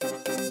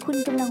คุณ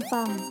กำลัง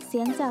ฟังเสี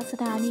ยงจากส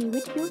ถานี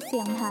วิทยุเสี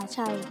ยงมหา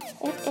ชัย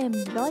FM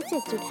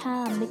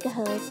 107.5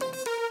 MHz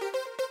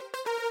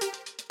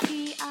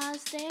PR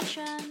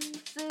Station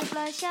สื่อป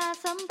ระชา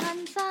สัมพัน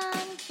ธ์สร้า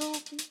งสุ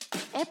ข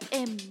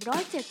FM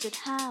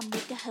 107.5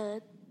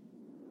 MHz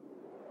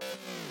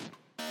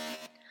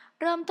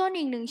เริ่มต้น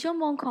อีก1ชั่ว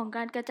โมงของก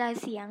ารกระจาย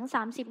เสียง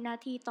30นา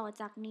ทีต่อ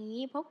จากนี้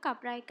พบกับ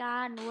รายกา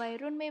รวัย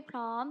รุ่นไม่พ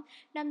ร้อม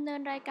ดำเนิน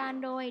รายการ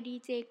โดยดี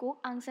เจกุ๊ก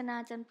อังสนา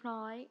จันทร์พล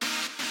อย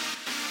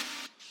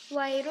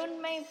วัยรุ่น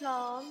ไม่พร้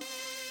อม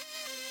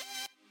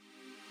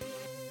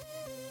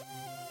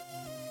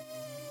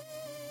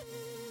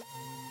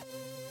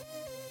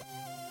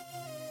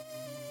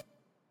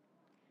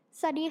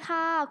สวัสดีค่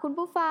ะคุณ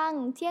ผู้ฟัง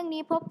เที่ยง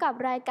นี้พบกับ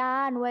รายกา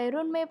รวัย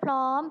รุ่นไม่พ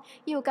ร้อม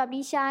อยู่กับ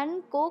ดิฉัน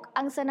กุ๊ก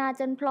อังสนา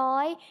จันทร์พลอ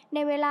ยใน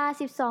เวลา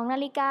 12:00 น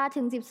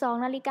ถึง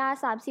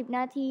 12:30 น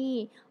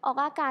ออก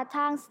อากาศท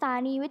างสถา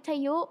นีวิท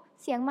ยุ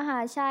เสียงมหา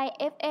ชัย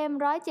FM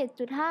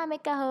 107.5 เม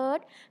กะเฮิรต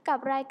ซ์กับ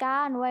รายกา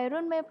รวัย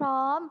รุ่นไม่พร้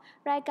อม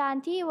รายการ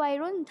ที่วัย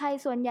รุ่นไทย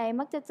ส่วนใหญ่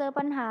มักจะเจอ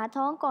ปัญหา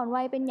ท้องก่อน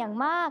วัยเป็นอย่าง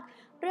มาก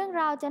เรื่อง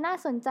ราวจะน่า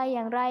สนใจอ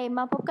ย่างไรม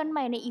าพบกันให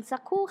ม่ในอีกสั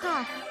กครู่ค่ะ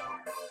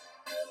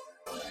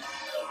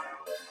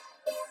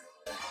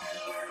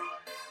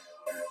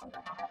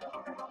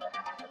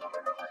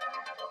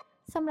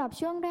สำหรับ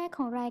ช่วงแรกข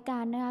องรายกา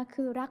รนะคะ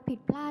คือรักผิด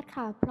พลาด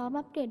ค่ะพร้อม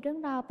อัปเดตเรื่อง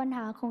ราวปัญห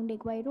าของเด็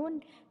กวัยรุ่น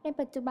ใน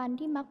ปัจจุบัน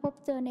ที่มักพบ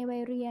เจอในวั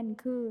ยเรียน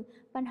คือ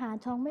ปัญหา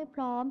ท้องไม่พ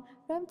ร้อม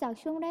เริ่มจาก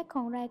ช่วงแรกข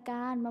องรายก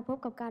ารมาพบ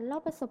กับการเล่า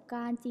ประสบก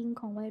ารณ์จริง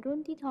ของวัยรุ่น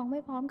ที่ท้องไม่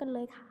พร้อมกันเล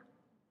ยค่ะ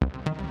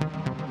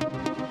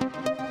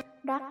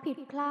รักผิด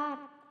พลาด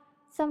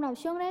สำหรับ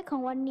ช่วงแรกขอ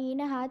งวันนี้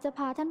นะคะจะพ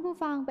าท่านผู้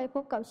ฟังไปพ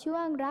บกับช่ว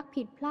งรัก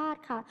ผิดพลาด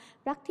ค่ะ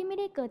รักที่ไม่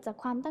ได้เกิดจาก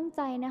ความตั้งใ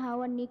จนะคะ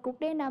วันนี้กุ๊ก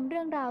ได้นำเ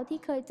รื่องราวที่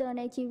เคยเจอ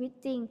ในชีวิต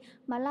จริง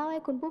มาเล่าให้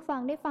คุณผู้ฟัง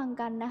ได้ฟัง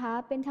กันนะคะ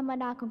เป็นธรรม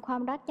ดาของควา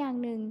มรักอย่าง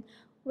หนึ่ง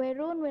วัย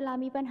รุ่นเวลา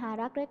มีปัญหา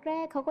รักแร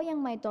กๆเขาก็ยัง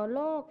ใหม่ต่อโ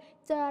ลก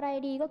เจออะไร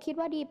ดีก็คิด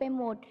ว่าดีไป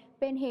หมด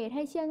เป็นเหตุใ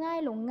ห้เชื่อง่าย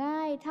หลงง่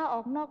ายถ้าอ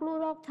อกนอกลู่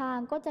นอกทาง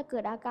ก็จะเกิ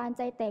ดอาการใ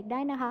จแตกได้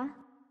นะคะ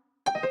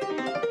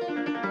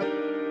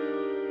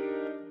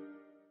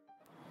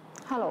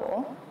ฮัลโหล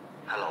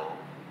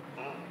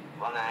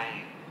ว่าไง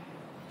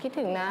คิด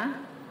ถึงนะ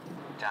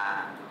จ้า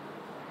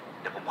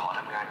เดี๋ยวผมขอท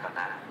ำงานก่อน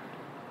นะ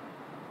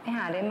ไปห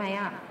าได้ไหม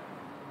อ่ะ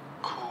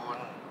คุณ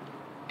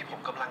ที่ผม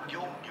กำลัง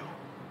ยุ่งอยู่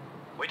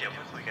ไว้เดี๋ยว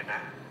ค่อยคุยกันนะ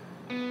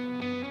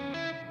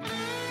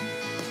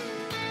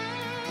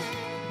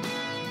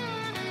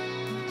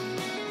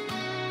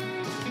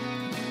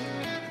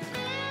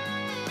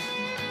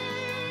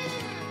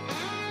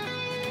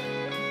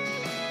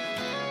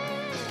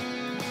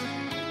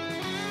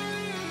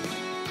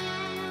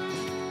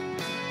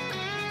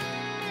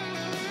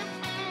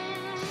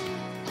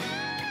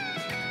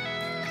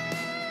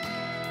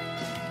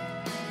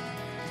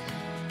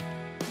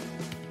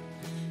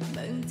บ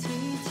างที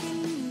ที่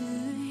เหนื่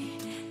อย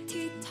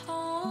ที่ท้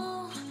อ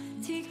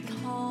ที่ข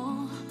อ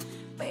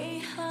ไป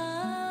หา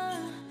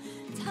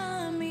ถ้า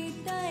ไม่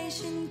ได้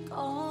ฉัน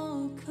ก็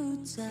เข้า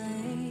ใจ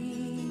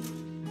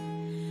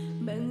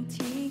บาง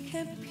ทีแ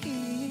ค่เพี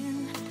ยง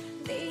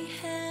ได้เ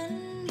ห็น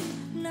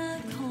หน้า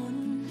คน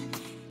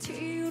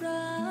ที่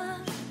รั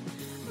ก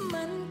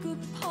มันก็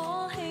พอ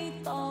ให้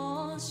ต่อ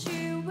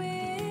ชี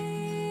วิ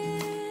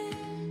ต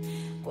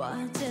กว่า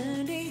จะ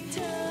ได้เจ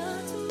อ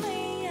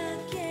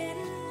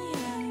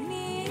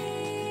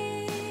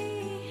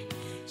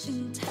ฉั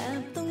นแท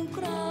บต้องก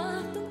รา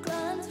บต้องกร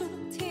านทุก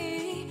ที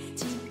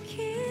ที่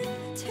คิด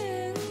ถึ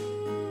ง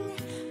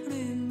ห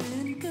รือเหมือ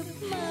นกับ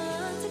หมา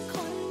ถ้าค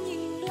น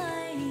ยิ่งไล่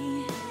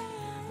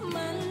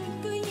มัน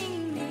ก็ยิ่ง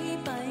หนี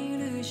ไป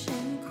หรือฉั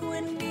นคว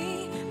รหนี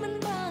มัน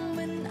บ้าง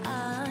มันอ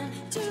าจ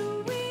จะ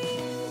วิ่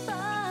งต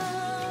า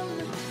ม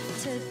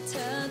ถ้าเธ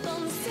อต้อ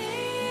งเสี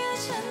ย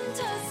ฉันเธ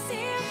อเสี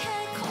ยแค่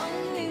คน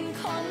หนึ่ง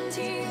คน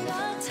ที่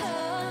รักเธอ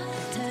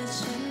ถ้า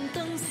ฉัน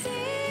ต้องเสี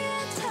ย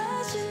เธอ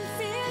ฉันเ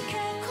สียแ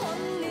ค่ค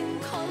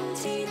น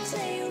ที่ใจ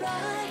ร้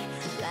าย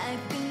แปลก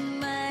เป็น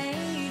ไหม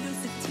ดู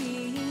สักที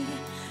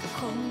ค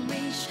งไ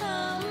ม่ช้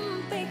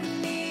ำไปกว่า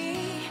นี้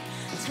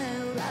ถ้า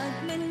รัก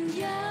มัน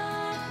ยา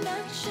กนั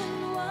กฉัน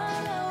ว่า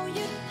เราห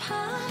ยุด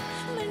พัก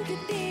มันก็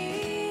ดี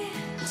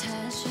ถ้า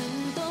ฉัน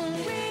ต้อง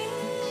วิง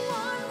ว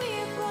อนเรี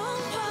ยกร้อง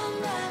ความ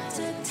รักจ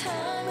ากเธอ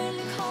มัน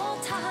ขอ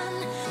ทาน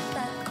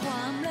ตัดคว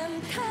ามร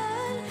ำคา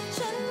ญ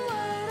ฉันว่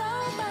าเรา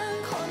ต่าง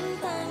คน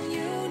ต่างอ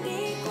ยู่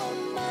ดีกว่า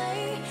ไหม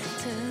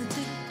เธอจ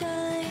ะไ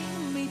ด้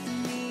ไม่ต้อง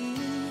มี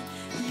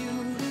อยู่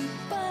หรือ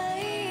ไป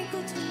ก็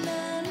เท่า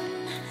นั้น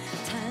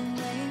ทางไห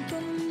นก็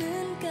เหมือ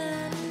นกั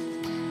น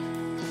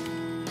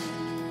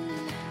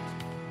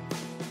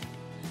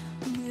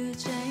เมื่อ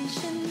ใจ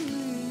ฉันเห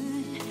มือ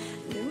น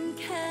น้ำ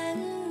แข็ง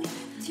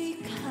ที่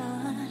ขา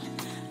ด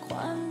คว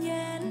ามเ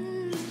ย็น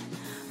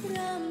เ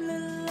ริ่มละ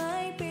ลา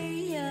ยไป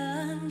อย่า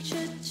ง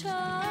ช้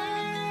า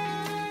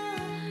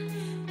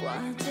ๆกว่า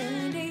จะ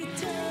ได้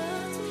เจอ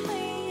ทำไม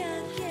อยา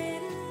กเย็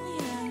น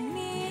อย่าง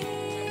นี้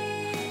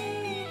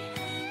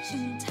ฉั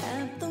นแท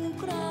บต้อง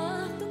กรา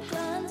บต้องกร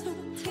านทุก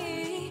ที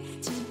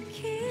ที่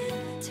คิด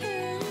ถึ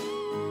ง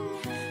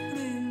ห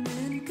รือเหมื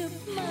อนกับ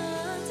หมา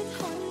ที่ค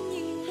น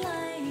ยิ่ง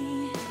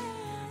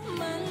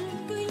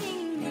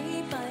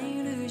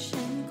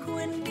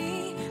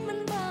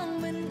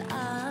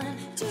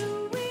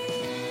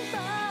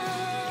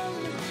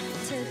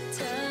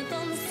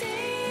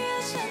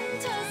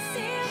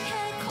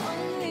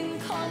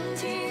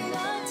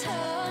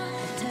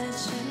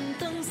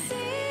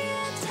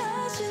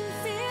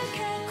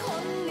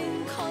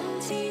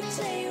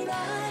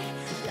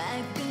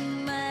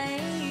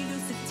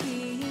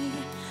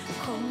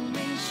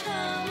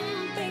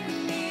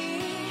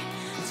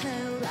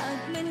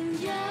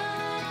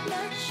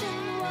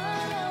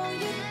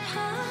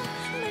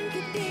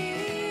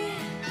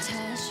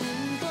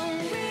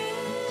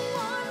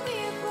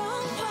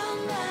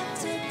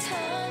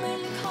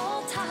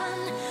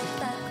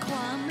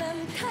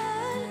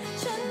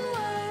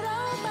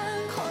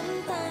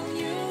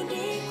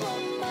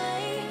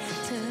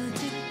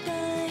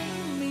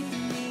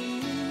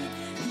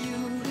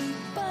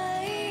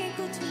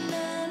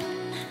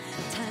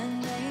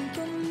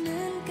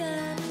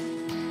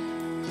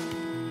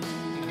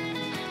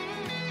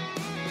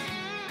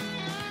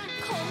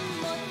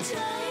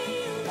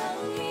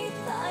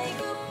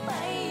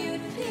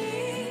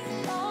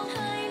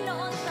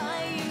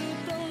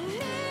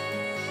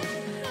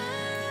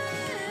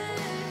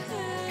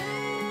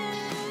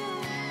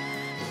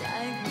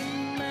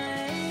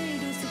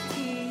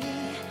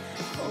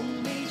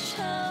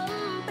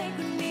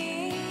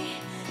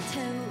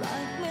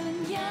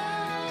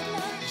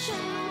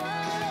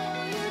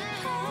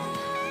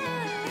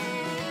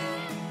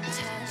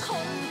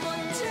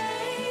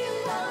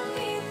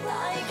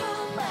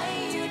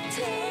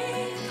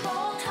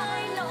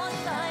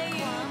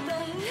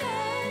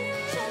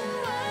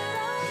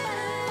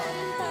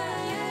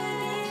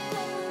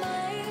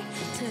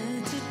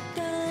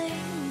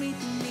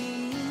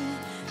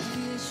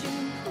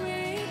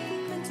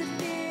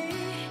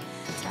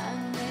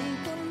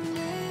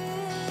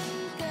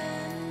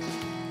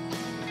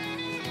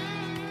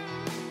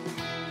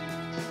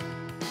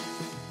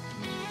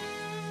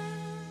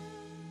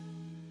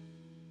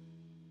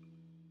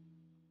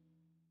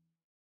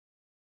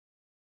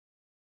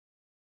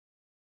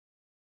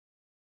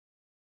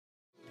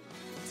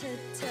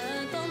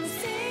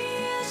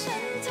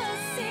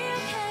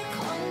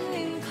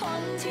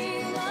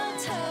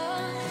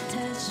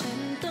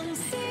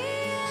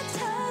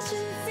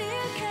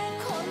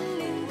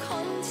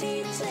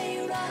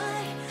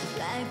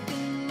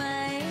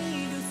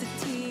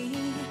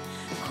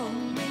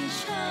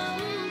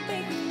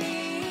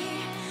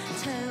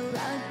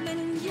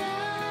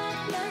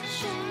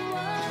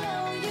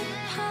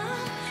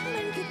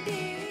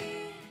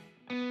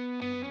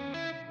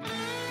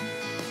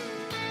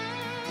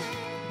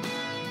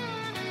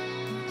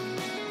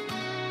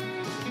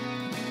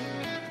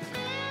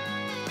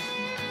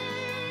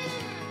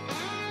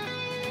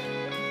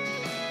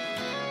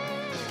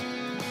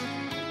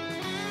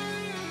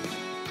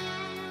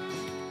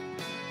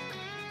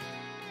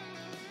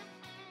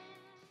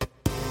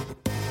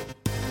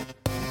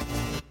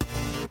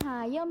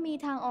ย่อมมี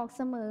ทางออกเ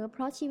สมอเพ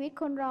ราะชีวิต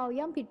คนเรา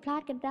ย่อมผิดพลา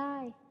ดกันได้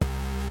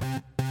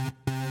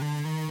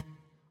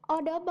ออ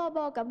เดิร์ฟเบ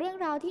าๆกับเรื่อง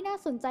ราวที่น่า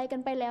สนใจกั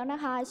นไปแล้วนะ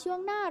คะช่วง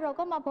หน้าเรา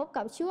ก็มาพบ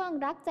กับช่วง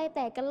รักใจแต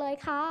กกันเลย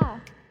ค่ะ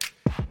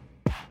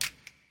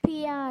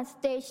PR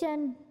Station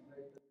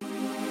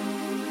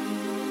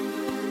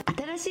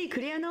新しいク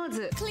リアノーズ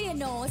เคลียร์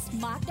โนส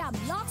มาร์กด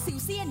ำลอกสิว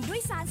เซียนด้ว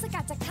ยสารส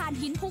กัดจากถ่าน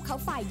หินภูเขา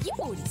ไฟญี่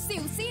ปุ่นสิ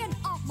วเซียน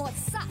ออกหมด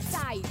สะใจ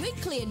ด้วย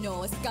เคลียร์โน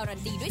สการัน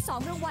ตีด้วย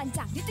2รางวัลจ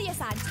ากนิตย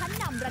สารชั้น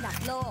นำระดับ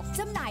โลกจ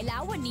ำหน่ายแล้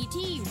ววันนี้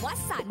ที่วัด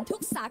สันทุ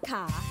กสาข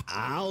า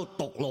อ้าว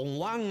ตกลง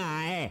ว่าไง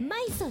ไ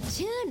ม่สด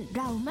ชื่นเ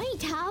ราไม่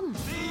ทำ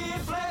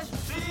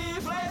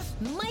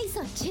ไม่ส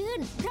ดชื่น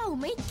เรา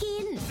ไม่กิ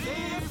น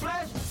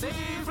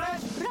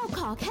เราข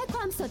อแค่ค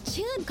วามสด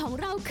ชื่นของ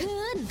เราคื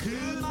น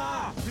มา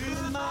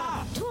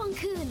ทวง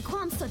คืนคว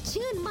ามสด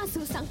ชื่นมา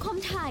สู่สังคม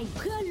ไทยเ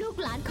พื่อลูก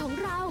หลานของ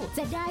เราจ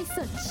ะได้ส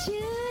ด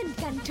ชื่น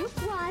กันทุก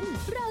วัน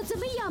เราจะ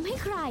ไม่ยอมให้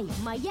ใคร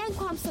มาแย่ง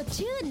ความสด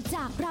ชื่นจ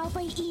ากเราไป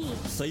อีก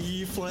ซี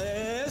เฟ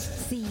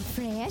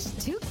รช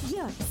ทุกหย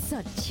ดส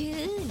ด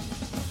ชื่น1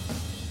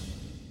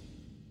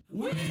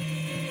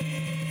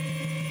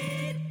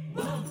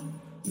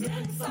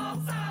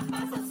 2 3ม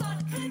าสด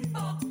ขึ้นป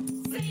ก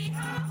4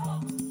 5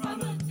 6ปลา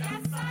หมึกยั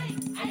ดไส้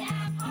ไอแอ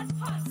มฮอ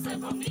ตเสิร์ฟ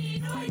ของดี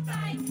ด้วยใจ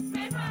ไ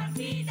ม่พลาด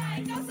ที่ใด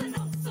ก็ส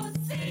นุกสุด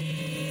สี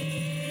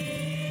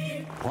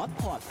ฮอต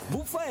พอต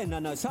บุฟเฟ่น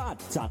านาชาติ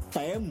จัดเ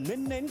ต็มเ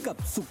น้นๆกับ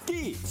สุ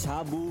กี้ชา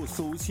บู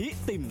ซูชิ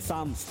ติ่มซ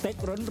ำสเต็ก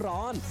ร้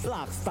อนๆหล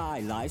ากสไต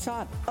ล์หลายชา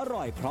ติอ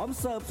ร่อยพร้อม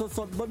เสิร์ฟส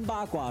ดๆบนบ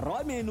าร์กว่า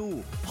100เมนู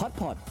ฮอต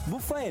พอตบุ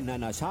ฟเฟ่นา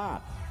นาชา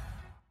ติ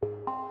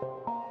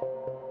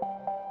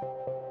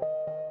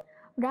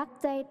รัก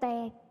ใจแต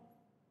ก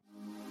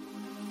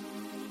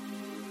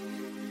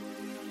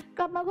ก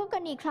ลับมาพบกั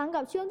นอีกครั้ง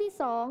กับช่วงที่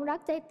2รัก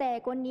ใจแตก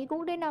วันนี้กุ๊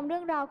กได้นำเรื่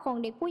องราวของ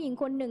เด็กผู้หญิง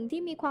คนหนึ่ง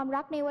ที่มีความ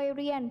รักในวัย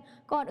เรียน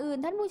ก่อนอื่น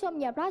ท่านผู้ชม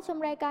อย่าพลาดชม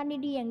รายการ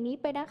ดีๆอย่างนี้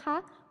ไปนะคะ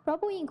เพราะ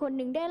ผู้หญิงคนห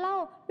นึ่งได้เล่า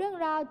เรื่อง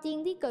ราวจริง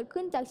ที่เกิด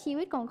ขึ้นจากชี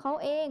วิตของเขา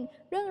เอง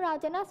เรื่องราว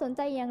จะน่าสนใ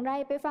จอย่างไร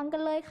ไปฟังกั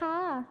นเลยค่ะ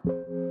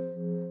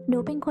หนู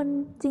เป็นคน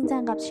จริงจั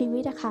งกับชีวิ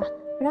ตอะค่ะ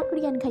รักเ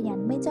รียนขยัน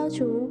ไม่เจ้า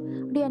ชู้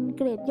เรียนเ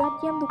กรดยอด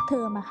เยี่ยมทุกเท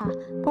อมอะค่ะ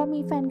พอมี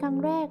แฟนครั้ง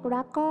แรก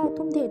รักก็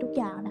ทุ่มเททุก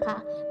อย่างนะคะ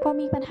พอ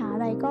มีปัญหาอะ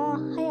ไรก็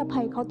ให้อ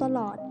ภัยเขาตล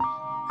อด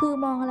คือ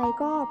มองอะไร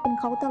ก็เป็น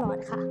เขาตลอด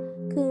ค่ะ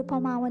คือพอ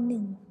มาวันห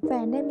นึ่งแฟ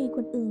นได้มีค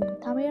นอื่น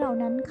ทำให้เรา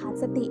นั้นขาด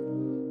สติ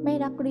ไม่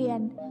รักเรียน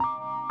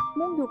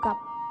มุ่งอยู่กับ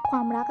คว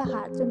ามรักอะ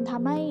ค่ะจนท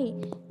ำให้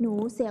หนู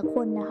เสียค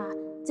นนะคะ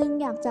จึง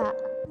อยากจะ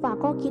ฝาก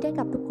ข้อคิดให้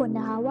กับทุกคนน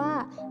ะคะว่า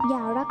อย่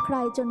ารักใคร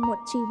จนหม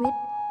ดชีวิต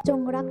จง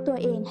รักตัว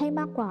เองให้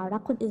มากกว่ารั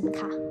กคนอื่น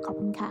ค่ะขอบ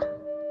คุณค่ะ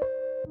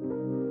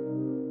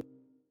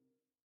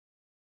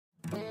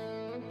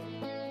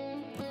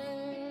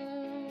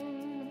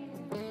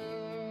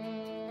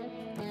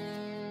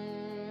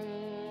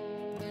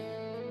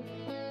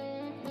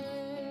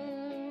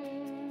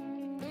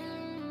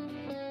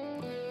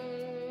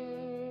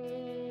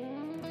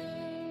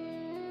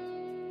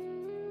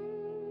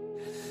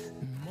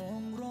มอ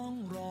งร่อง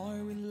รอย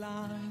เวลา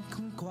ข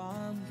องควา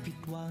มผิด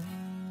หวัง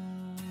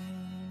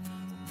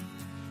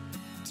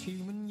ที่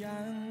มัน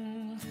ยัง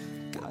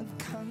กัก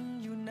ขัง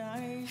อยู่ใน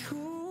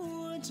หั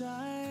วใจ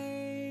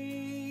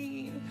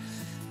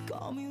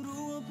ก็ไม่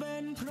รู้ว่าเป็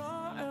นเพรา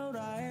ะอะไ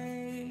ร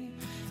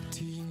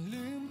ที่ยัง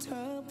ลืมเธ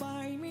อไป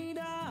ไม่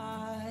ได้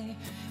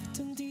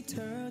ทั้งที่เธ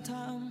อท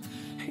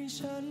ำให้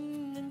ฉัน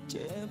นั้นเ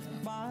จ็บ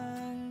ปา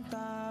งต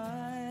า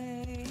ย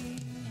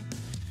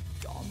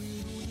ก็ไม่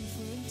รู้จะ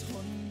ฝืนท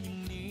นอย่าง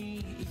นี้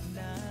อีกน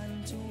าน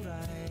เท่าไร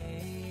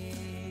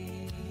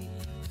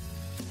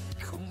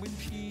คงเป็น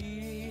เพี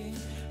ยง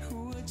หั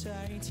วใจ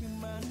ที่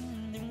มัน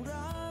ยัง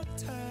รัก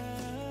เธอ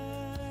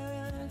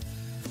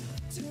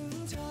ถึง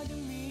เธอจะ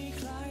มีใ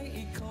คร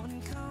อีกคน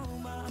เข้า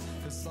มา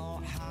ก็สอ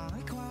หา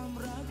ความ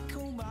รักเ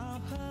ข้ามา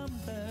เพิ่ม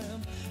เติม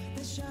แ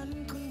ต่ฉัน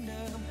คนเ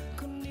ดิม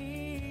คน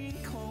นี้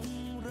คง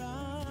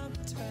รัก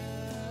เธอ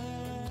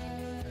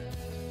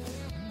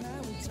แม้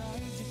ว่าใจ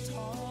จะท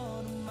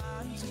รมา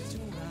นจะเ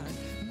ท่าไร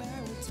แม้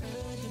ว่าเธอ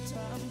จะท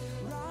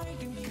ำร้าย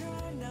กันแค่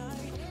ไหน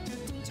จะ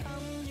ต้องท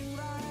ำอย่าง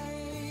ไร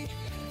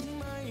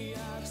ไม่อย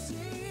ากเ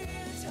สีย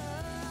เธอ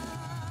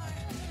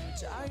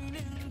ใจห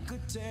นึ่งก็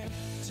เจ็บ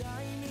ใจ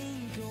หนึ่ง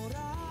ก็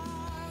รั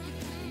ก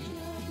อย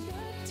าก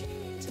นัดที่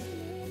จะ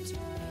ลืมเธ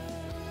อ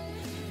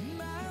แ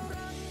ม้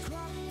รักค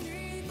รั้ง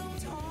นี้ต้อง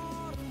ท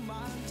รม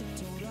านจะเ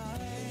ท่าไร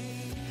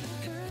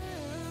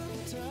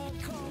เธอ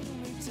คง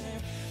ไม่เจ็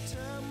บเธ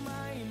อไ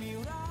ม่มี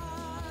รั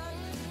ก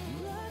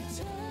เธ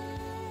อ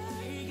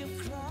กับ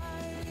ใคร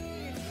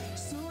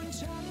ส่วน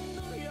ฉัน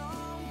ต้องยอ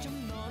มจ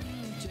ำนน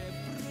เจ็บ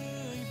เรื่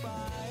อยไป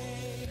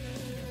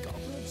ก็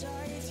เพราะใจ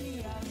ที่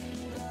ยัง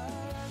รั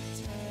กเ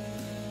ธอ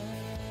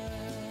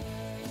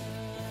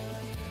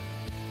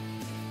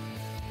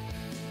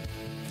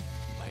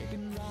ไม่เป็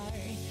นไร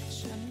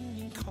ฉัน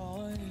ยังคอ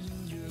ยยัง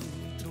อยู่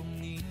ตรง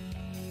นี้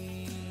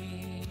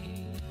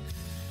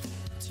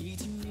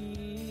ที่มี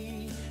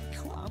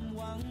ความห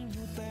วังอ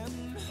ยู่เต็ม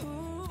หั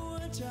ว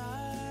ใจ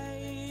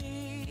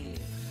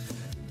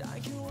ได้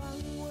แค่หวัง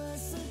ว่า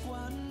สัก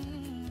วัน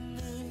ห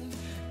นึ่ง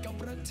กับ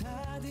รักแท้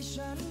ที่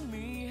ฉัน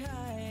มีใ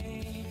ห้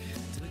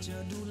เธอจะ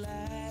ดูแล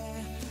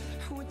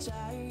หัวใจ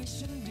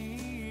ฉันดี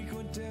กว่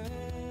าเดิม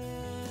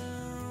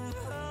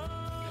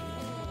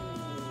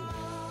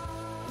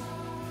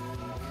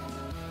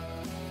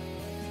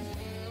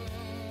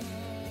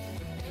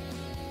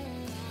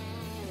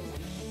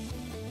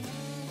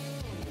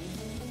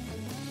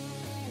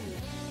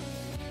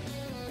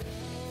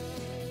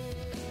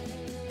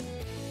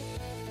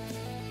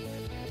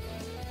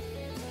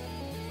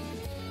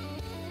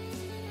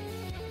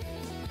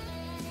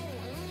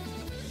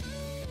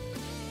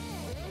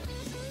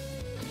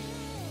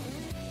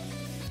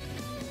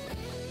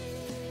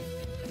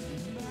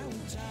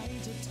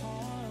จะท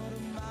ร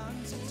มาน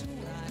สักเท่า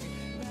ไร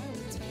แม้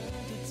ว่าเธอ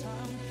จะท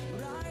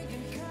ำร้ายกั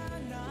นแค่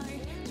ไหน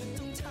จะ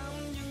ต้องท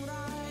ำอย่างไร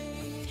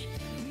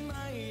ไ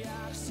ม่อย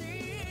ากเสี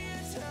ย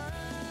เธอ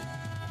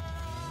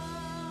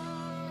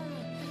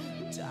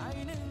ใจ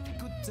หนึ่ง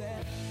ก็เจ็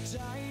บใจ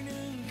ห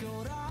นึ่งก็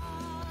รั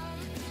ก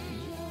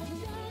อยาก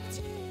รัก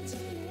ที่จะ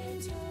ลืม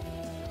เธอ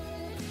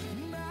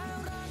แม้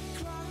รัก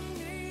ครั้ง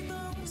นี้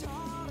ต้องท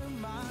ร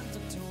มานสั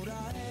กเท่าไร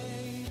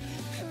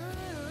เธ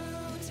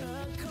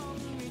อคง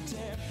ไม่เ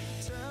จ็บ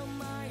เธอ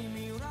ไม่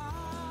มีรั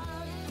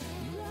ก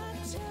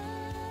เธอ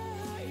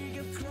ให้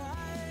กับใคร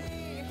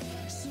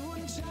ส่ว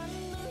นฉัน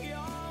ต้องย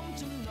อม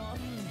จำน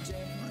นเ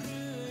จ็บเ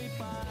รื่อย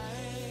ไป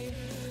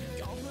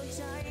ก็เพราะใ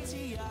จ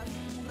ที่ยัง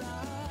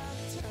รัก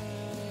เธอ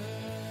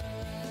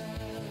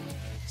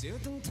จะ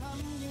ต้องท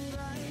ำอย่างไ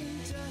ร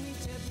จะให้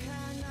เจ็บแ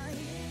ค่ไหน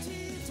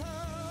ที่เธอ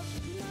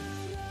น่า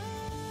รั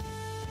ก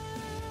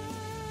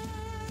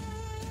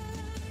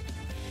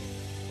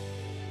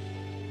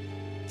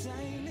ใจ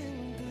หนึ่ง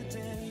ก็เ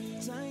จ็บ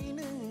ใจห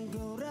นึ่ง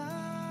ก็รั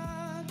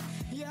ก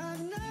อยาก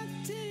นัก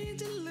ที่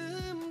จะลื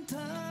มเธ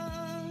อ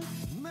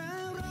แม้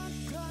รัก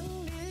ครั้ง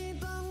นี้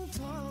ต้องท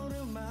ร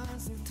มาน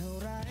สักเท่า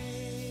ไร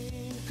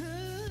เ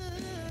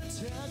ธ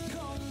อค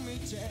งไม่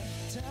เจ็บ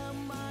เธอ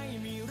ไม่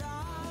มีรั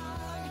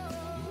ก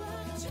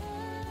เธอ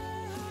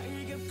ให้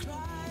กับใคร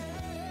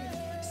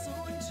ส่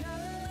วนฉั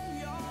นต้อง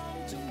ยอ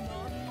มจำน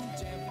น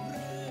เจ็บเ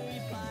รื่อย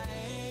ไป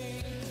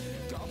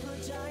ก็เพราะ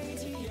ใจ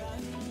ที่ยั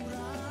ง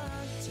รั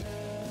กเธ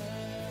อ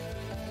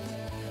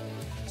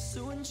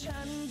ส่วนฉั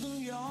นต้อง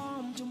ยอ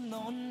มจำน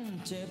น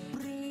เจ็บ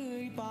เรื่อ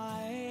ยไป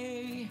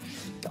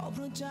ก็เพ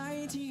ราะใจ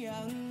ที่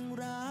ยัง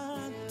รั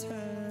กเธ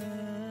อ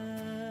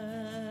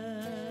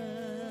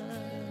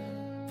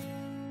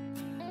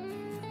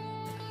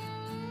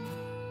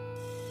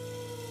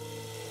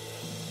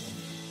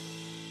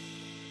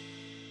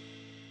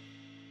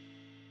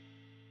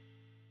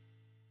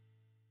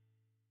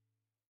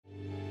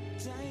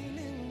ใจห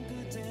นึ่งก็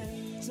เจ็บ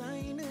ใจ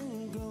หนึ่ง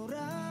ก็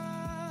รั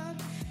ก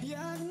อย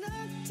ากนั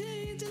กที่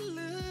จะ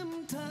ลืม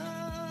เธอ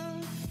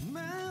แ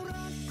ม้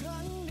รักค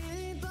รั้ง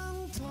นี้ต้อง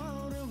ท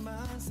รม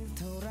านสักเ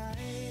ท่าไร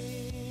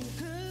เ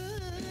ธ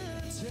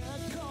อ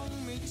คง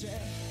ไม่เจ็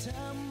บเธอ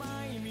ไม่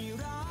มี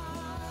รั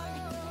ก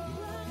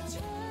เธ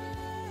อ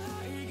ใ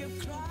ห้กับ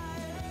ใคร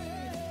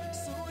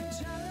ส่วน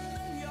ฉัน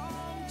นั้นยอ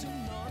มจ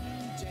ำนน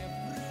เจ็บ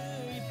เรื่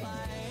อยไป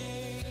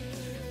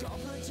ก็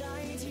เพราะใจ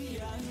ที่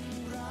ยัง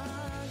รั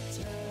กเธ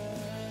อ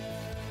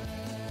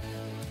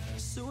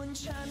ส่วน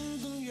ฉัน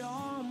ต้องย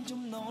อมจ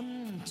ำนน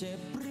เจ็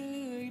บเ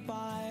รื่อยไป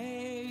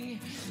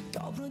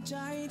ก็เพราะใจ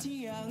ที่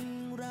ยัง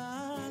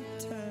รัก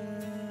เธอ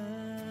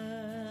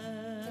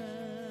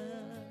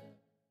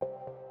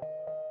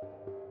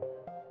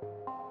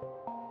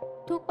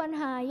ทุกปัญ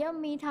หาย่อม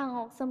มีทางอ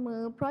อกเสม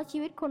อเพราะชี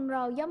วิตคนเร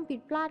าย่อมผิด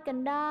พลาดกัน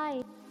ได้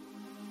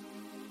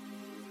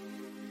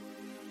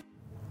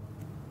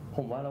ผ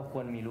มว่าเราค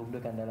วรมีลูกด้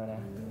วยกันได้แล้วน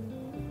ะ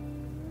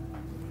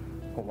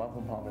ผมว่าผ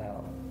มพร้อมแล้ว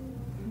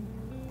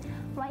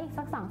ไว้อีก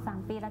สัก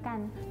 2-3 ปีแล้วกัน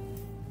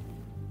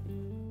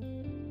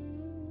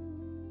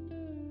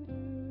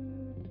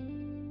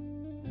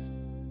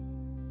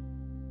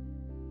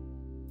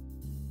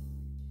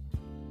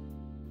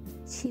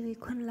ชีวิต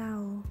คนเรา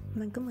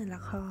มันก็เหมือนล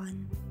ะคร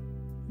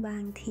บา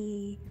งที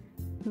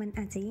มันอ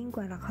าจจะยิ่งก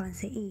ว่าละครเ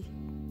สียอีก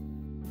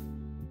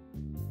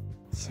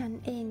ฉัน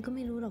เองก็ไ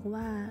ม่รู้หรอก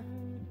ว่า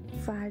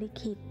ฟ้าลิ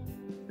ขิต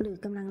หรือ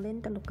กำลังเล่น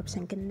ตลกกับฉั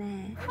นกันแน่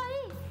เฮ้ย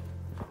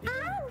อ้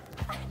าว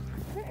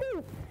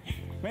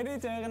ไม่ได้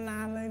เจอกันนา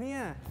นเลยเนี่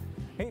ย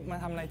เฮ้ย มา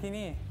ทำอะไรที่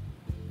นี่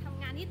ท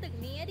ำงานที่ตึก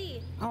นี้ดิ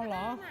เอ้าเหร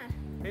อ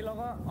เฮ้ย เรา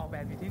ก็ออกแบ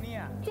บอยู่ที่นี่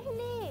อ่ะ จริง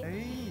ดิ เ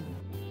ฮ้ย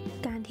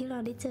การที่เรา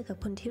ได้เจอกับ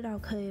คนที่เรา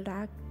เคย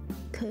รัก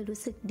เคยรู้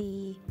สึกดี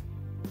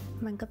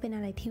มันก็เป็นอ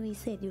ะไรที่วิ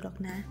เศษอยู่หรอก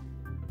นะ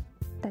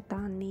แต่ต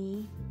อนนี้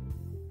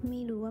ไม่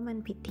รู้ว่ามัน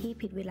ผิดที่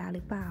ผิดเวลาห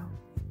รือเปล่า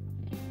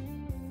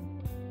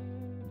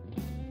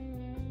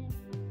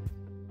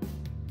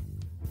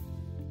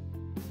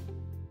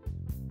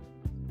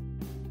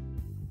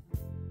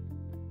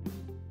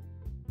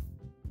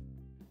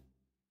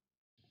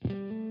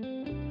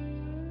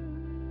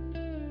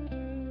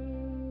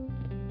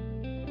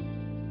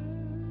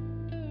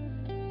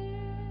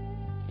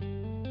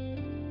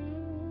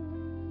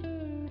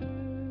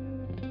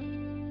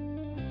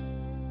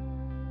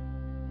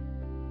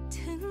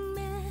ถึงแ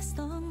ม้ส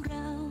องเร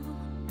า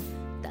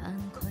ต่าง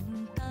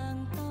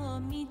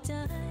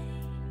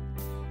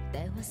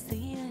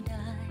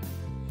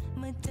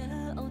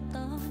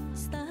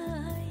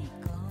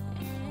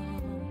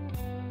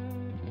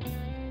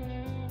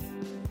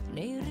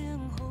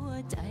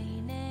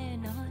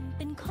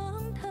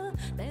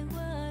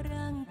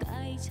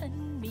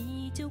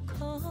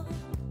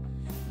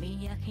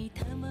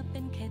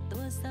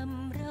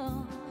ำรอ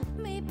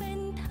ไม่เป็น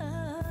ทา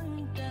ง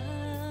กา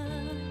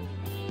ร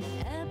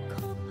แอบค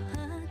บห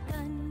า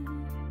กัน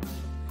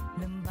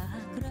ลำบา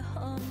กระห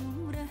อง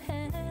ระแห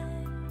ง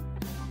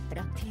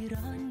รักที่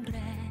ร้อนแร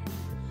ง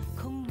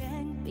คงแด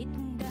งปิด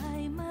ได้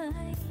ไม่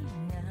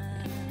นา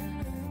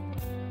น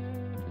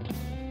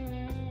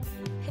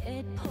เห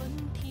ตุผล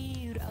ที่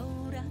เรา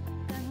รัก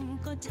กัน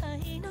ก็ใช่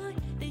น้อย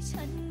แต่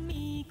ฉัน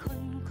มีค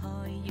นคอ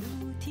ยอยู่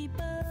ที่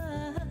บ้า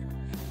น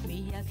ไม่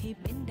อยากให้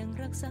เป็นดัง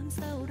รักสามเ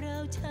ศร้ารา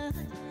วชา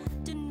ติ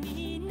จน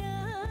มีน้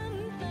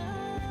ำตา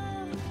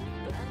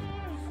กลับ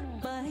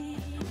ไป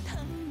ท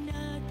ำห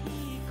น้า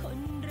ที่คน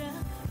รั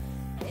ก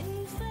เป็น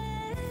แฟ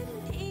น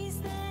ที่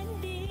แสน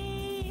ดี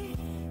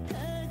เธ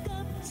อ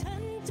กับฉั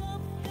นจ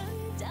บกัน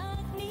จา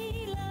กนี้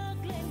เลิก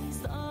เล่น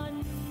ซ่อน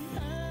ห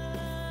า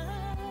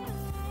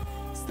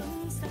สง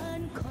สา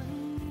รคน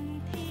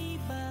ที่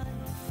บ้าน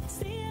เ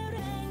สียแร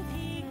ง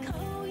ที่เข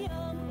าย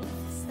อมอุ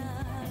ตส่า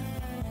ห์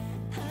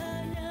หา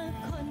หน้า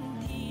คน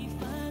ที่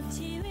ฝาก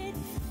ชีวิต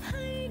ใ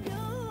ห้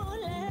ดู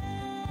แล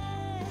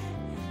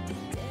จะ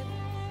เจ็บ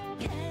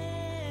แค่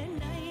ไ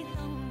หน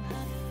ต้อง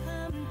หักห้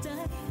ามใจ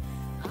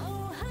เอา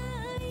ให้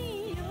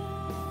อยู่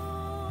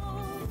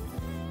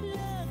เ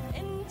ลิกเ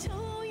ป็น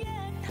ชู้แย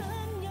กทา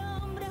งยอ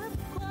มรับ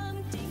ความ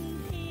จริง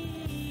ที่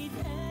แ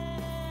ท้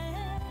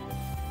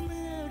เ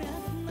มื่อรั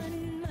กมัน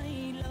ไม่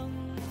ลง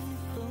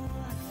ตัว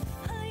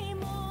ให้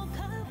โมฆ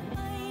ะไป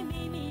ไ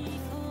ม่มี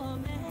พ่อ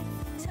แม่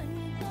ฉัน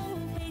ต้อง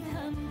ไปท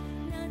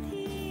ำหน้า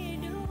ที่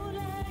ดูแ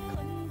ลค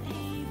น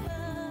ที่บ้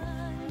า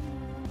น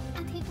อ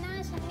าทิตย์หน้า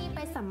ฉันมีไป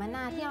สัมมน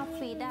าที่ออฟ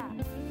ฟิศอะ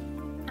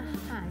อา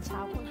หารเช้า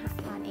คุณหา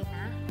ทานเองน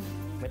ะ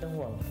ไม่ต้อง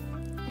ห่วง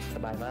ส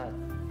บายมาก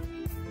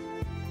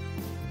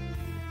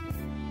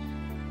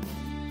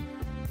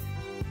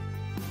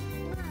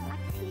น่ารั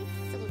กที่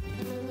สุด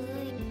เล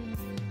ย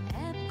แอ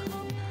บค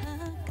บหา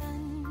กั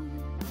น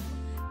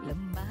ล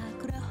ำบา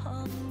กระหอ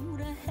ง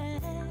ระแห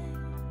ง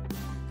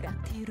รัก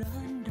ที่ร้อ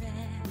นแร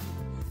ง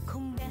ค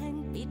งแดง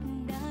ปิด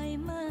ได้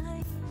ไม่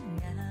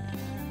นา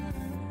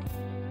น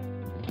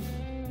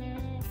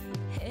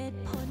เหตุ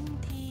ผล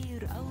ที่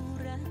เรา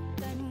รัก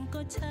กัน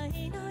ก็ใช่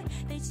น้อย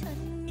แต่ฉัน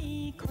มี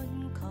คน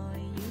คอ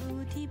ยอยู่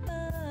ที่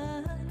บ้า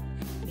น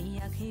ไม่อย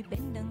ากให้เป็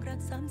นดังรัก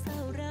สามเศร้า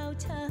ราว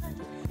ชาติ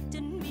จ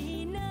นมี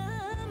น้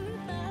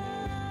ำตา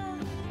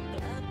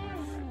กลับ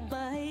ไป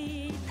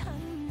ท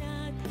ำหน้า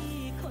ที่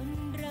คน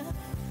รัก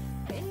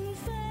เป็น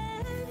แฟ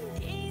น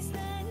ที่แส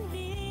น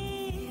ดี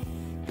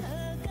เธ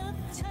อกับ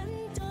ฉัน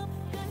จบ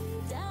กัน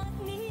จาก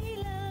นี้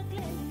เลิกเ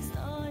ล่น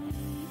ซ่อน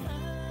ห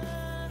า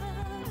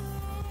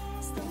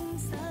สง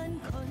สาร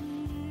คน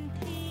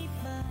ที่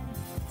บ้าน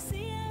เ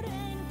สียแร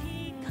ง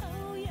ที่เขา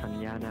ยอ สั ม ญ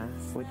ญานะ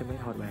ว่าจะไม่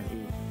ถอดแหวน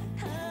อีก เ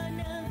ธอ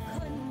นะค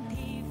น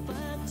ที่ฝ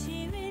ากชี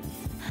วิต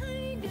ให้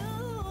ดู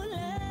แล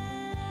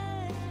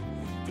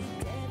จะ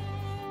เจ็บ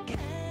แ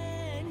ค่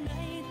ไหน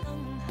ต้อ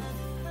งหัก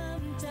ห้า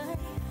มใจ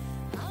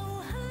เอา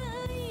ให้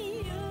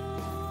อยู่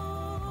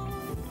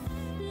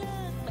เลิ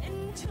กเป็น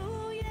ชู้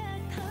แย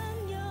กทาง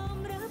ยอม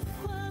รับ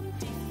ความ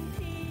จริง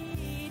ที่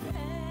แ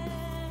ท้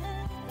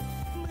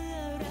เมื่อ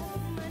รั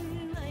กมัน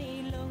ไม่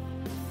ลง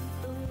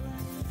ตัว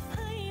ใ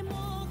ห้โม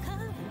ฆะ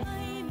ไป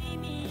ไม่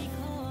มี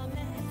ข้อแ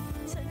ม้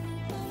ฉัน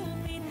ต้อง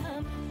ไปท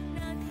ำห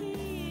น้า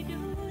ที่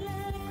ดูแล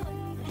คน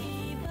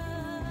ที่บ้า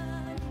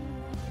น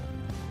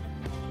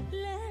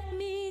และ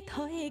มี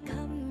ถ้อยค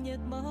ำอยา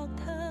กบอก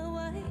เธอไ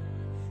ว้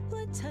ว่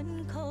าฉัน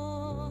ขอ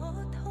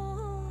โท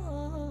ษ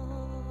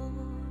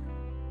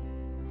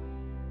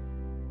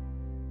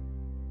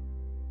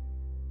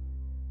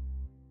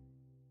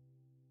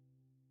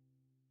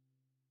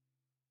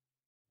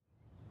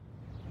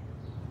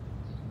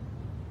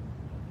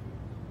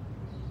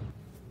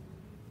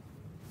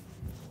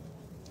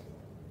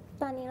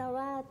ตอนนี้เรา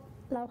ว่า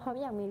เราพร้อม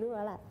อยากมีลูกแ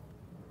ล้วแหละ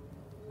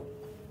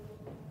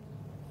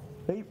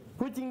เฮ้ย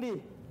พูดจริงดิ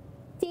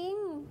จริง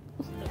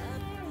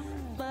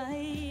ไป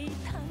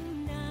ท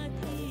ำหน้า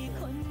ที่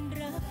คน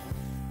รัก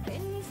เป็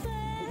นแฟ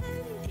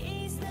นที่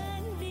แส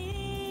นดี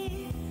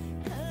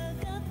เธอ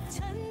กับ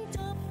ฉันจ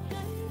บ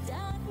กันจ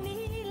าก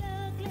นี้เลิ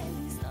กเล่น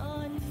ซ่อ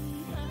น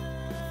หา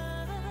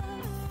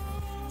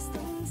ส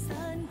งส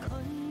ารค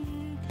น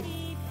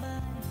ที่บ้า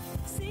น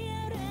เสีย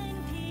แรง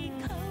ที่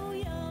เขา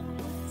ยอม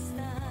อุต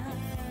ส่า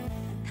ห์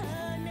เธ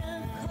อนะ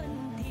คน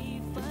ที่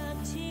ฝาก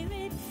ชี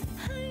วิต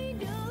ให้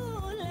ดู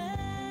แล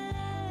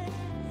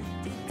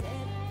จะเจ็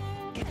บ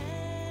แค่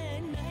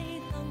ไหน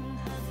ต้อง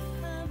หัก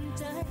ห้าม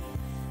ใจ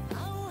เอ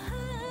าใ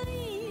ห้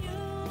อ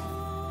ยู่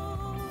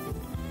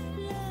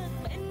เลิก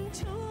เป็น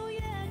ชู้แ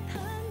ยกท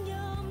างย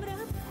อม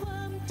รับคว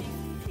ามจริง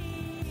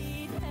ที่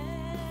แท้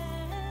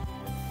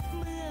เ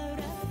มื่อ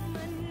รัก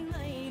มันไ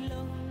ม่ล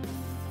ง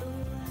ตั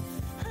ว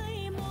ให้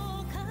โม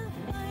ฆะ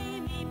ไป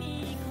ไม่มี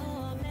ข้อ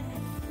แม้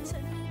ฉั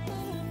นต้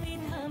องไป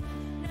ท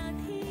ำหน้า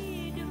ที่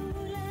ดู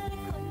แล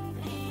คน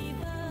ที่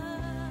บ้า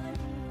น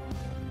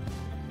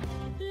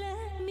และ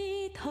มี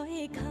ถ้อย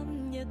ค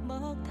ำอยากบ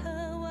อกเธอ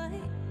ไว้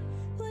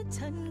ว่า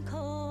ฉันข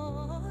อ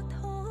โท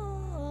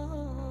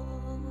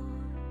ษ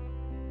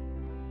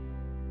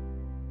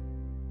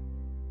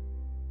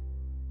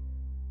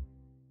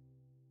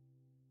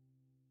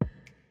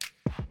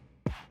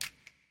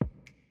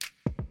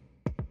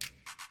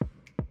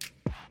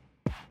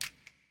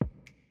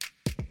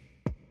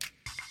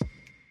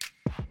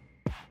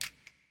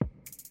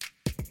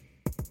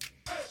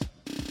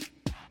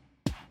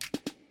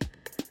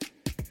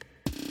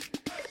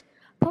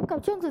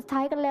กับช่วงสุดท้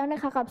ายกันแล้วน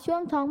ะคะกับช่ว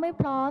งท้องไม่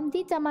พร้อม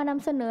ที่จะมาน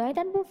ำเสนอให้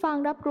ท่านผู้ฟัง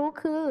รับรู้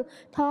คือ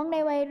ท้องใน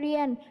วัยเรี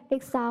ยนเด็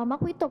กสาวมัก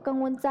วิตกกัง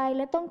วลใจแ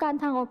ละต้องการ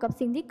ทางออกกับ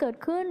สิ่งที่เกิด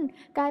ขึ้น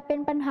กลายเป็น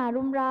ปัญหา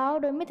รุมเร้า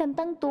โดยไม่ทัน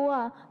ตั้งตัว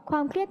ควา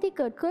มเครียดที่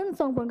เกิดขึ้น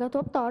ส่งผลกระท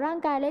บต่อร่าง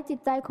กายและจิต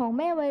ใจของแ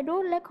ม่วัย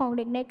รุ่นและของ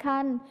เด็กในคร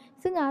รภ์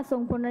ซึ่งอาจส่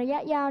งผลระยะ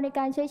ยาวในก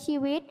ารใช้ชี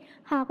วิต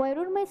หากวัย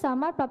รุ่นไม่สา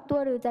มารถปรับตัว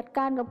หรือจัดก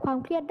ารกับความ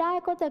เครียดได้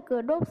ก็จะเกิ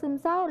ดโรคซึม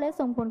เศร้าและ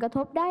ส่งผลกระท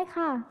บได้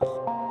ค่ะ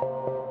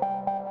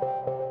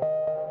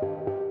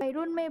วัย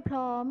รุ่นไม่พ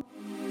ร้อม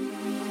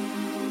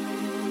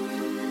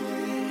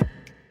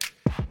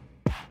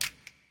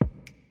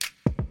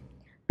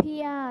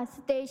PR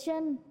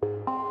Station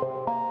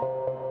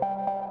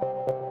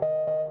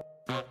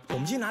ผ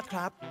มชื่อนัทค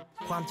รับ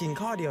ความจริง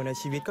ข้อเดียวใน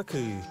ชีวิตก็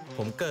คือผ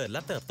มเกิดและ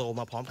เติบโต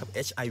มาพร้อมกับ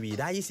HIV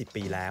ได้ 20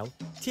 ปีแล้ว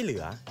ที่เหลื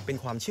อเป็น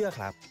ความเชื่อค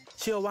รับ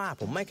เชื่อว่า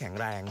ผมไม่แข็ง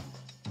แรง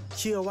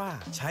เชื่อว่า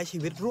ใช้ชี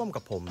วิตร่วม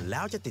กับผมแล้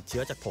วจะติดเชื้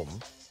อจากผม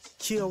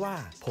เชื่อว่า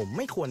ผมไ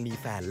ม่ควรมี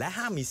แฟนและ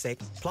ห้ามมีเซ็ก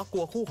ส์เพราะก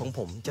ลัวคู่ของผ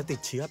มจะติด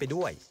เชื้อไป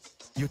ด้วย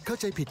หยุดเข้า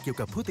ใจผิดเกี่ยว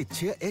กับผู้ติดเ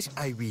ชื้อ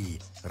HIV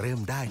เริ่ม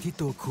ได้ที่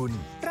ตัวคุณ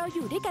เราอ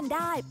ยู่ด้วยกันไ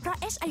ด้เพราะ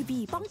HIV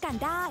ป้องกัน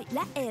ได้แล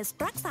ะเอส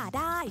รักษา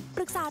ได้ป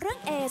รึกษาเรื่อง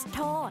เอสโท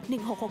ร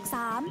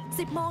1663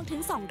 10 โมงถึ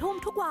ง 2 ทุ่ม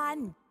ทุกวัน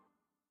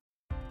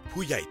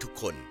ผู้ใหญ่ทุก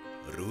คน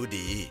รู้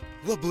ดี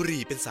ว่าบุห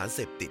รี่เป็นสารเส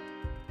พติด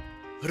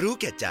รู้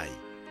แก่ใจ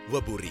ว่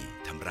าบุหรี่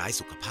ทำร้าย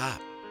สุขภาพ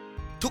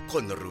ทุกค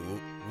นรู้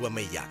ว่าไ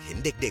ม่อยากเห็น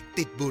เด็กๆ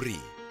ติดบุห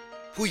รี่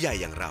ผู้ใหญ่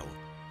อย่างเรา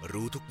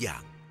รู้ทุกอย่า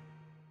ง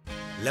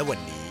และวัน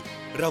นี้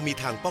เรามี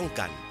ทางป้อง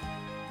กัน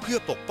เพื่อ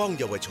ปกป้อง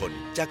เยาวชน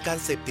จากการ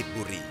เสพติด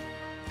บุหรี่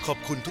ขอบ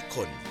คุณทุกค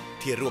น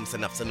ที่ร่วมส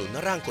นับสนุน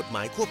ร่างกฎหม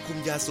ายควบคุม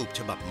ยาสูบฉ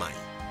บับใหม่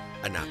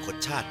อนาคต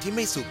ชาติที่ไ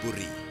ม่สูบบุห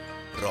รี่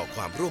รอค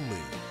วามร่วม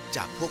มือจ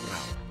ากพวกเร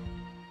า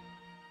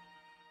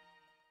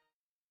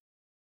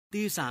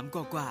ตี 3 ก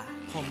ว่า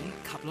ผม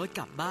ขับรถก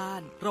ลับบ้า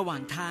นระหว่า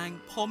งทาง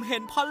ผมเห็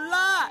นพอล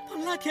ล่า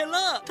เคลเล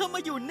อร์เธอม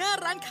าอยู่หน้า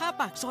ร้านค้า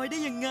ปากซอยได้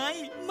ยังไง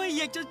ไม่อ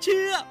ยากจะเ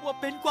ชื่อว่า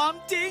เป็นความ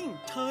จริง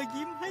เธอ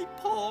ยิ้มให้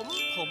ผ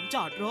มจ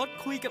อดรถ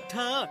คุยกับเธ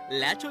อ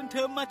และชวนเธ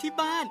อมาที่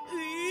บ้าน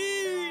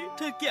เ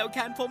ธอเกี่ยวแข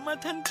นผมมา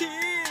ทันที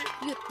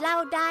หยุดเล่า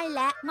ได้แ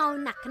ละเมา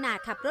หนักขนาด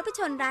ขับรถไป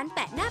ชนร้านแป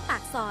ะหน้าปา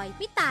กซอยไ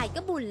ม่ตาย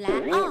ก็บุญแล้ว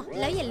อ้อ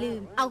แล้วอย่าลื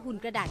มเอาหุ่น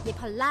กระดาษเย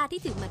พอลล่า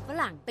ที่ถือมันฝ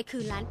รั่งไปคื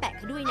นร้านแปะเ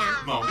ขาด้วยนะ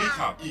เมาไม่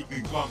ขับอีกห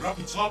นึ่งความรับ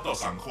ผิดชอบต่อ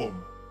สังคม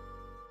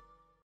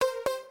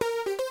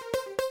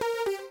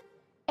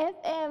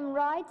FM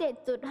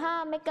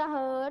 107.5 เมกะเ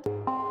ฮิรตซ์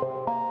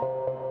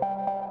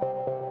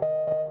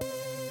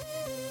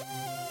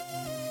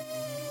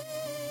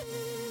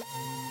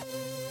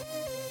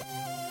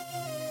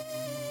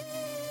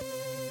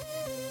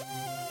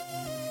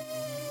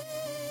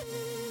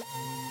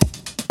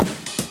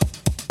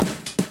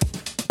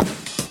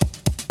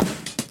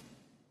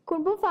คุ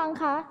ณผู้ฟัง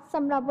คะส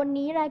ำหรับวัน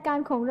นี้รายการ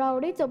ของเรา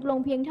ได้จบลง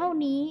เพียงเท่า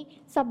นี้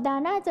สัปดา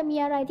ห์หน้าจะมี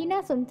อะไรที่น่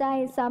าสนใจ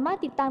สามารถ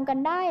ติดตามกัน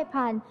ได้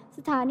ผ่านส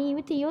ถานี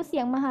วิทยุเสี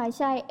ยงมหา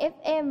ชัย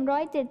FM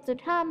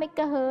 107.5 เมก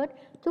ะเฮิรตซ์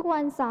ทุกวั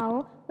นเสาร์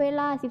เว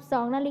ลา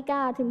 12 นาฬิก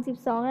าถึง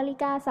 12 นาฬิ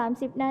กา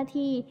 30 นา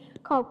ที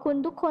ขอบคุณ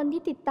ทุกคน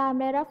ที่ติดตาม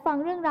และรับฟัง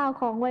เรื่องราว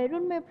ของวัย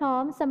รุ่นไม่พร้อ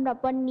มสำหรับ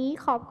วันนี้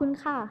ขอบคุณ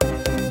ค่ะ